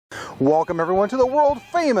Welcome everyone to the world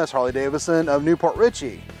famous Harley Davidson of Port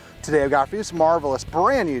Richey. Today I've got for you this marvelous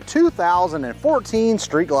brand new 2014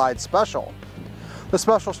 Street Glide Special. The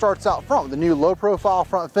Special starts out front with the new low profile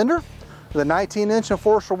front fender, with the 19-inch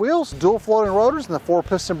Enforcer wheels, dual floating rotors, and the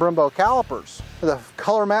 4-piston Brembo calipers. With a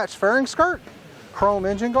color matched fairing skirt, chrome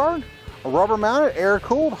engine guard, a rubber mounted air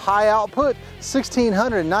cooled high output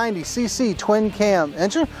 1690cc twin cam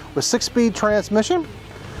engine with 6-speed transmission,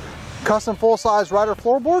 custom full-size rider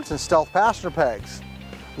floorboards and stealth passenger pegs,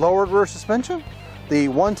 lowered rear suspension, the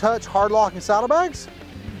one-touch hard locking saddlebags,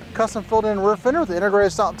 custom filled-in rear fender with the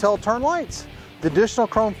integrated stop and tail turn lights, the additional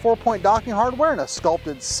chrome 4-point docking hardware, and a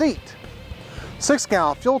sculpted seat.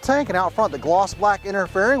 6-gallon fuel tank, and out front the gloss black inner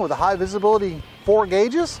fairing with the high visibility 4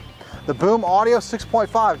 gauges, the Boom Audio 6.5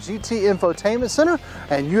 GT infotainment center,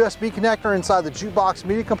 and USB connector inside the jukebox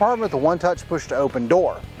media compartment with the one-touch push to open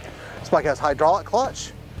door. This bike has hydraulic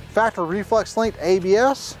clutch, factory reflex linked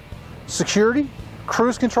ABS, security,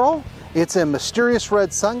 cruise control. It's in mysterious red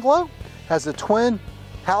Sunglow, has a twin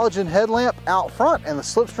halogen headlamp out front, and the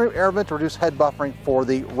slipstream air vent to reduce head buffering for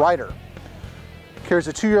the rider. Carries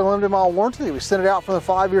a 2-year limited mile warranty. We extended out for the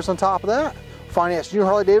 5 years on top of that. Finance new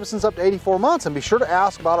Harley Davidsons up to 84 months, and be sure to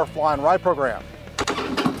ask about our fly and ride program.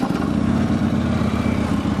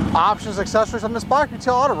 Options, accessories on this bike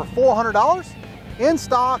retail out over $400 in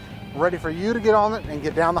stock, ready for you to get on it and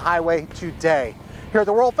get down the highway today. Here at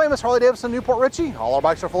the world famous Harley Davidson Port Richey, all our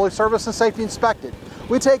bikes are fully serviced and safety inspected.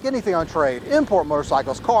 We take anything on trade: import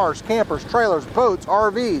motorcycles, cars, campers, trailers, boats,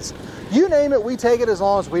 RVs. You name it, we take it as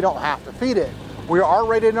long as we don't have to feed it. We are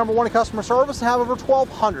rated #1 in customer service and have over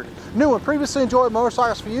 1,200 new and previously enjoyed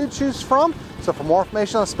motorcycles for you to choose from. So for more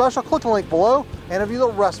information on the Special, click the link below and view the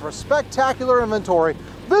rest of our spectacular inventory.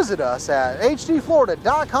 Visit us at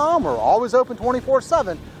hdflorida.com. We're always open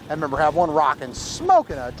 24/7. And remember, have one rockin',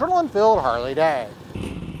 smoking, adrenaline-filled Harley day.